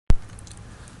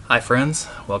Hi friends,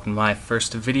 welcome to my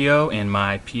first video in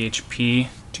my PHP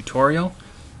tutorial.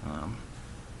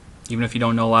 Even if you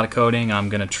don't know a lot of coding, I'm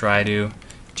going to try to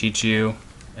teach you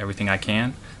everything I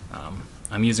can.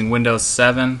 I'm using Windows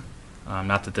 7,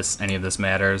 not that any of this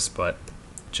matters, but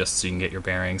just so you can get your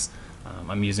bearings.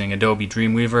 I'm using Adobe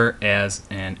Dreamweaver as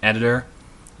an editor,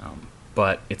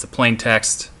 but it's a plain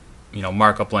text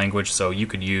markup language, so you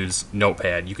could use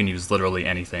Notepad, you can use literally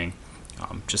anything.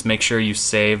 Just make sure you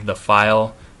save the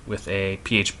file with a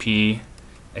PHP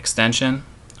extension.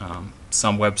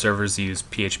 Some web servers use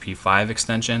PHP 5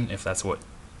 extension if that's what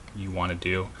you want to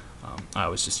do. I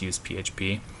always just use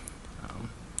PHP.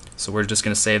 So we're just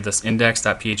going to save this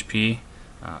index.php.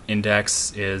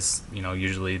 Index is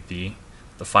usually the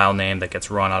file name that gets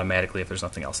run automatically if there's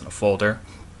nothing else in a folder.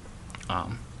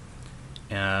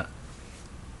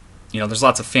 There's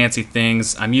lots of fancy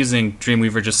things. I'm using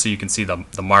Dreamweaver just so you can see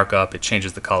the markup. It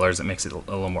changes the colors. It makes it a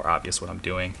little more obvious what I'm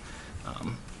doing.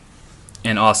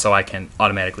 And also I can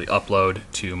automatically upload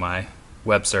to my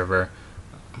web server,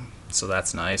 so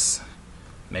that's nice.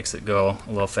 Makes it go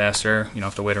a little faster. You don't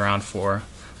have to wait around for.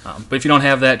 But if you don't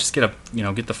have that, just get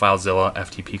get the FileZilla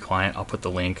FTP client. I'll put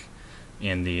the link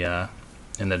in the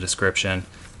description.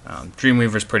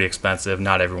 Dreamweaver is pretty expensive.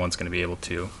 Not everyone's going to be able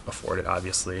to afford it,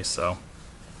 obviously. So.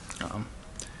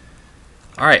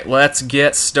 Alright, let's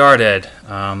get started.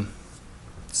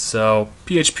 So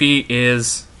PHP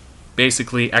is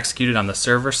basically executed on the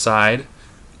server side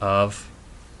of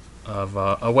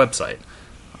a website.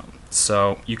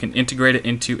 So you can integrate it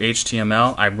into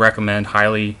HTML. I recommend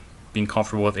highly being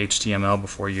comfortable with HTML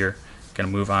before you're going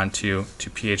to move on to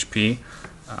PHP.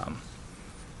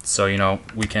 So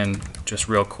we can just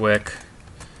real quick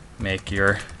make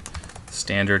your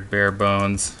standard bare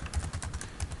bones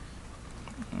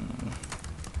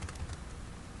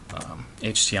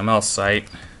HTML site.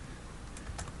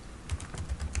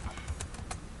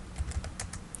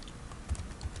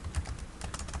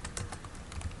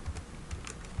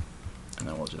 And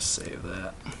then we'll just save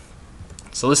that.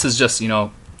 So this is just your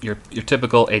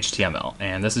typical HTML,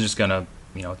 and this is just gonna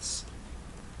it's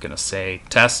gonna say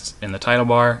test in the title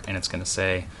bar, and it's gonna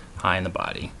say hi in the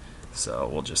body. So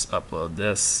we'll just upload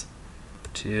this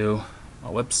to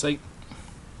our website.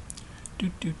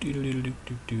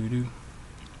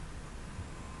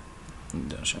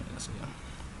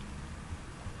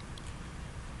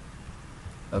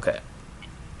 Okay,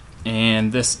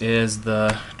 and this is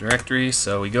the directory,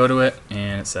 so we go to it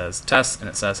and it says test and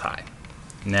it says hi.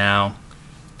 Now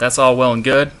that's all well and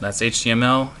good. That's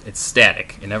HTML. It's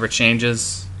static. It never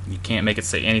changes. You can't make it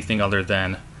say anything other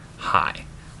than hi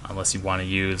unless you want to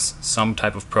use some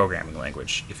type of programming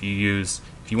language. If you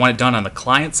want it done on the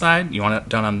client side, you want it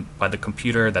done by the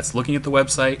computer that's looking at the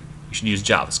website, you should use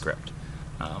JavaScript.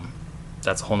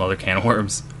 That's a whole other can of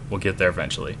worms. We'll get there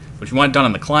eventually. But if you want it done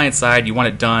on the client side, you want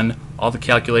it done, all the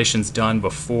calculations done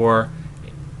before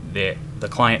the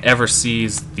client ever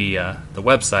sees the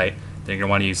website, then you're going to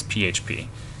want to use PHP.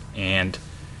 And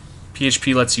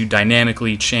PHP lets you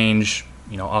dynamically change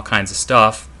all kinds of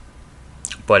stuff,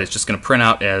 but it's just going to print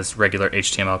out as regular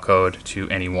HTML code to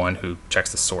anyone who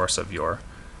checks the source of your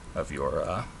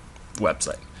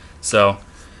website. So,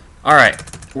 all right,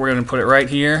 we're going to put it right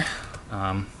here.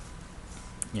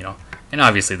 And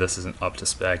obviously this isn't up to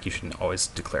spec. You should always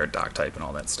declare doc type and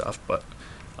all that stuff, but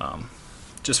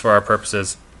just for our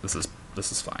purposes, this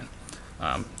is fine.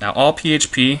 Now all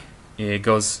PHP, it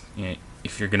goes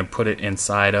if you're going to put it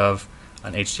inside of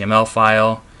an HTML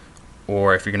file,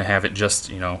 or if you're going to have it just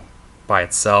by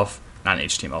itself, not an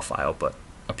HTML file, but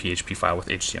a PHP file with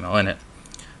HTML in it.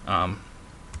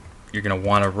 You're going to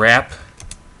want to wrap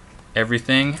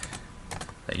everything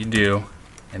that you do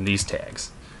in these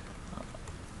tags.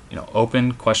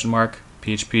 Open, question mark,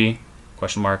 PHP,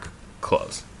 question mark,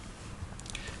 close.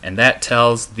 And that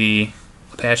tells the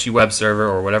Apache web server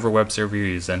or whatever web server you're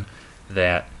using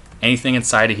that anything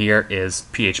inside of here is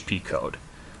PHP code.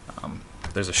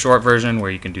 There's a short version where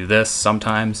you can do this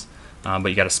sometimes, but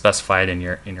you got to specify it in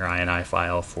your INI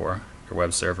file for your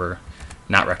web server.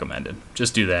 Not recommended.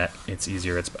 Just do that. It's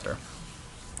easier. It's better.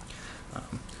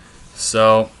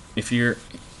 So if you're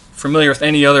familiar with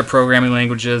any other programming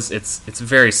languages, it's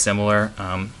very similar.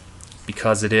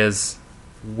 Because it is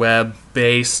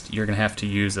web-based, you're going to have to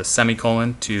use a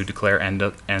semicolon to declare end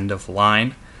of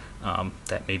line.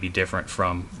 That may be different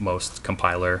from most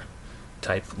compiler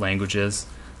type languages,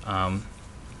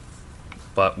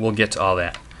 but we'll get to all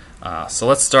that. So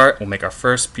let's start. We'll make our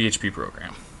first PHP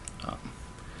program.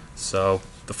 So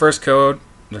the first command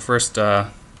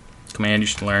you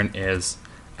should learn is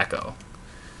echo.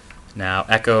 Now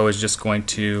echo is just going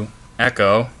to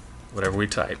echo whatever we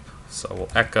type. So we'll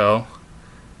echo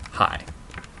hi.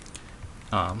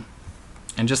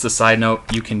 And just a side note,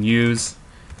 you can use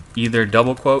either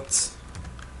double quotes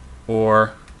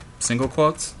or single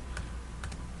quotes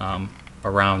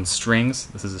around strings.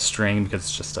 This is a string because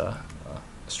it's just a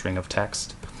string of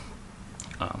text.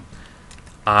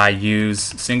 I use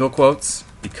single quotes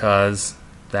because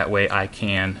that way I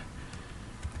can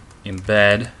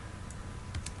embed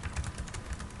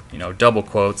double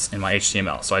quotes in my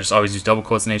HTML. So I just always use double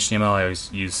quotes in HTML. I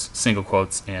always use single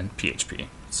quotes in PHP.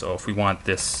 So if we want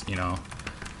this,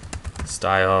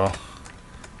 style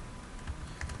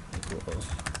equals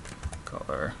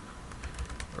color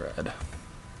red,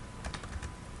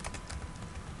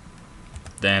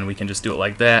 then we can just do it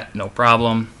like that, no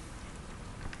problem.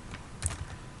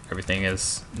 Everything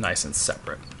is nice and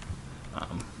separate.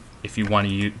 If you want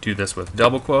to do this with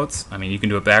double quotes, you can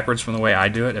do it backwards from the way I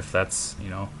do it. If that's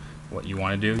what you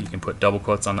want to do, you can put double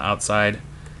quotes on the outside,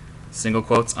 single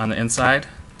quotes on the inside,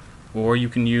 or you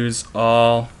can use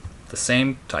all the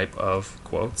same type of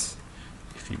quotes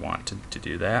if you want to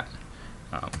do that.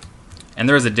 And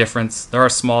there is a difference. There are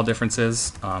small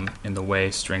differences in the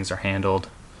way strings are handled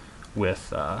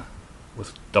with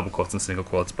double quotes and single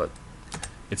quotes, but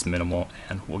it's minimal,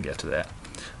 and we'll get to that.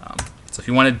 So if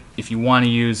you want to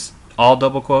use all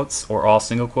double quotes or all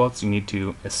single quotes, you need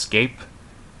to escape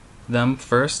them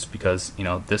first, because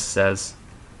this says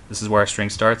this is where our string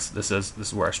starts. This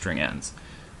is where our string ends.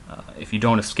 If you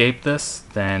don't escape this,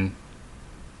 then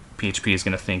PHP is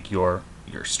going to think your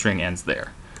string ends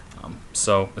there.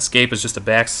 So escape is just a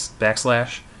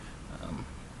backslash,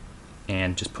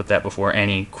 and just put that before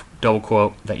any double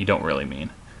quote that you don't really mean.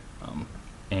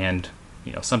 And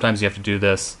sometimes you have to do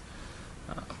this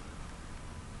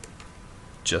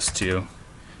just to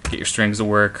get your strings to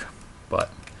work, but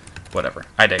whatever.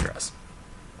 I digress.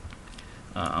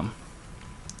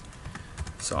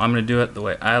 So I'm going to do it the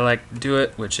way I like to do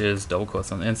it, which is double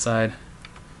quotes on the inside,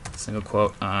 single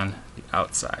quote on the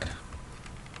outside.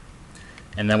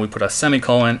 And then we put a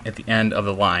semicolon at the end of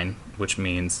the line, which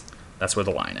means that's where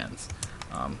the line ends.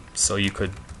 So you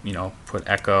could, put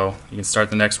echo. You can start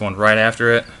the next one right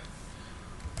after it.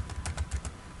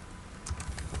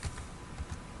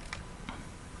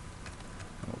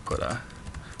 We'll put a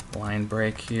line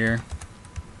break here.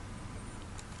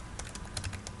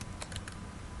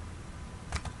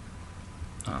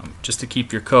 Just to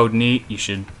keep your code neat, you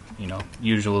should,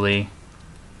 usually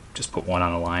just put one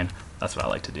on a line. That's what I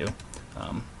like to do.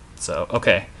 So,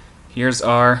 okay, here's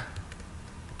our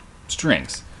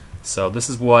strings. So this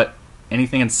is what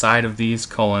anything inside of these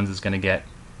colons is going to get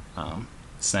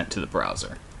sent to the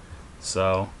browser.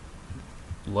 So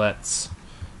let's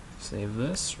save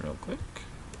this real quick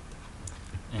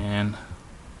and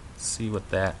see what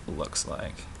that looks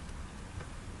like.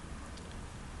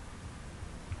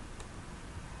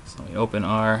 So we open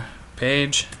our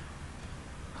page.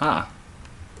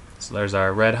 So there's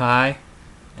our red hi,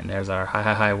 and there's our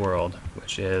hi world,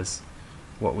 which is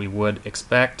what we would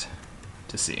expect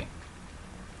to see.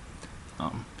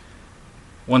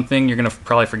 One thing you're going to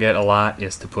probably forget a lot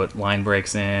is to put line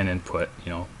breaks in and put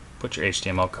your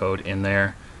HTML code in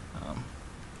there.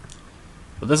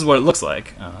 But this is what it looks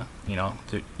like.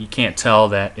 You can't tell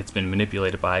that it's been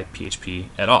manipulated by PHP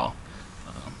at all.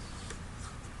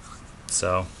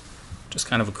 So just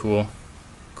kind of a cool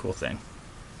thing.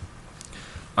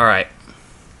 All right.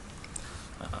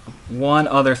 One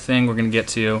other thing we're going to get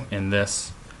to in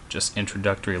this just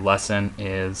introductory lesson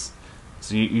is,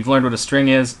 so you've learned what a string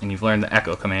is, and you've learned the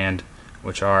echo command,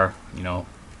 which are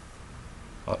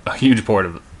a huge part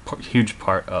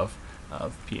of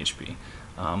PHP.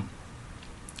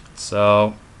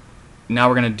 So now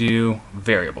we're going to do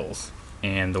variables,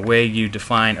 and the way you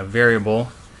define a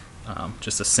variable,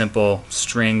 just a simple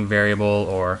string variable,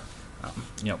 or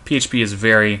PHP is a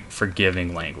very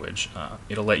forgiving language.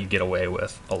 It'll let you get away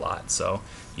with a lot, so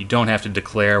you don't have to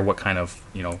declare what kind of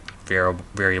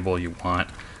variable you want.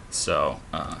 So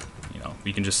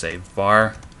you can just say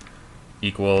var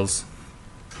equals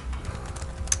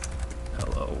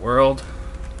hello world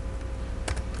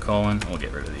colon. We'll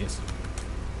get rid of these,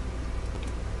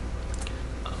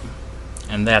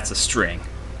 and that's a string.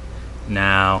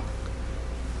 Now,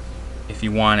 if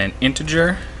you want an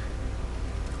integer,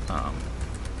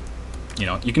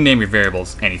 you can name your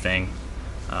variables anything.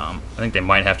 I think they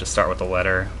might have to start with a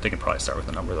letter. They can probably start with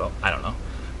a number, though. I don't know.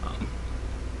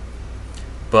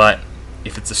 But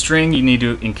if it's a string, you need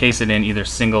to encase it in either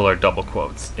single or double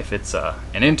quotes. If it's an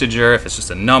integer, if it's just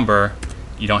a number,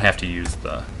 you don't have to use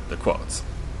the quotes.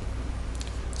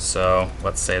 So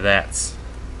let's say that's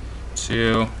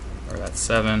 2, or that's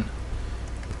 7,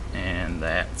 and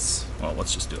that's, well,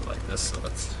 let's just do it like this so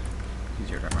it's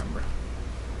easier to remember.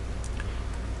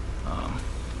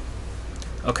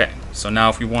 Okay, so now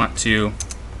if we want to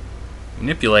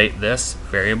manipulate this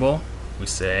variable, we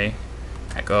say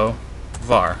echo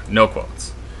var, no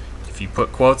quotes. If you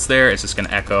put quotes there, it's just going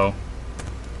to echo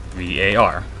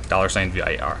VAR,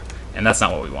 $VAR, and that's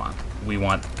not what we want. We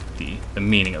want the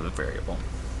meaning of the variable.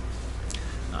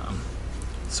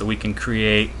 So we can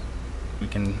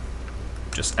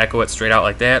just echo it straight out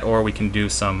like that, or we can do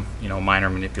some minor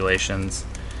manipulations.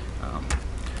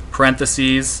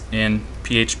 Parentheses in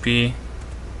PHP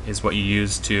is what you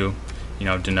use to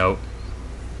denote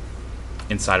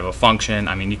inside of a function.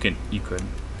 I mean, you could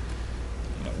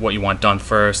what you want done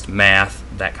first, math,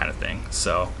 that kind of thing.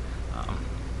 So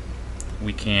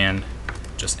we can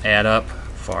just add up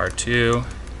var2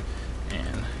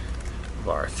 and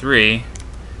var3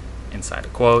 inside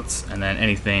of quotes, and then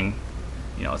anything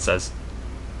it says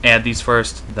add these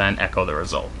first, then echo the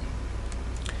result.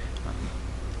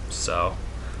 So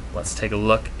let's take a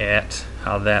look at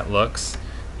how that looks.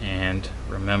 And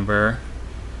remember,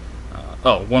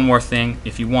 oh, one more thing,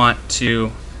 if you want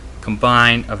to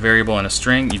combine a variable and a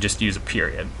string, you just use a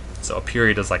period. So a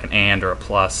period is like an and or a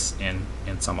plus in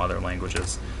some other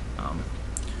languages.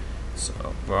 So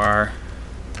var.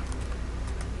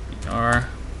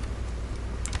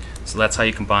 So that's how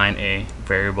you combine a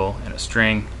variable and a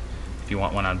string. If you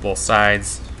want one on both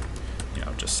sides,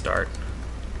 just start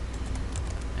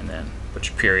and then put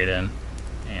your period in.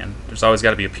 And there's always got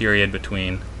to be a period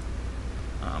between.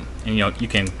 And you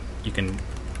can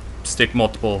stick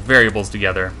multiple variables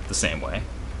together the same way.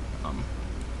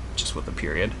 Just with a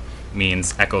period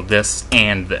means echo this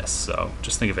and this. So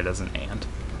just think of it as an and.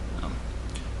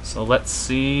 So let's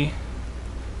see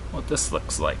what this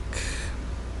looks like.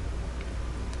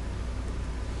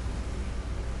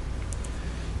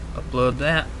 Upload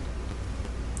that,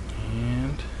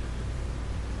 and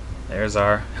there's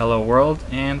our hello world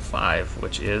and 5,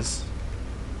 which is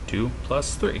 2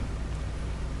 plus 3.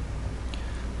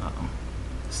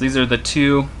 So these are the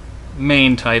two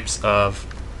main types of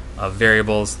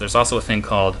variables. There's also a thing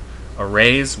called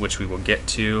arrays, which we will get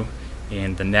to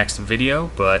in the next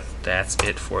video, but that's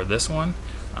it for this one.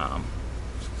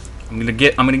 I'm gonna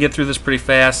get through this pretty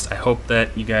fast. I hope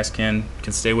that you guys can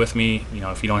stay with me.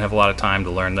 If you don't have a lot of time to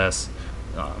learn this,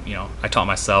 I taught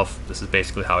myself. This is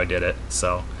basically how I did it.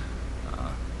 So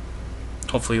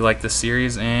hopefully you like this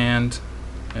series, and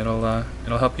it'll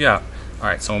help you out. All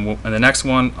right. So in the next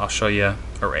one, I'll show you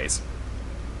arrays.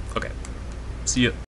 Okay. See you.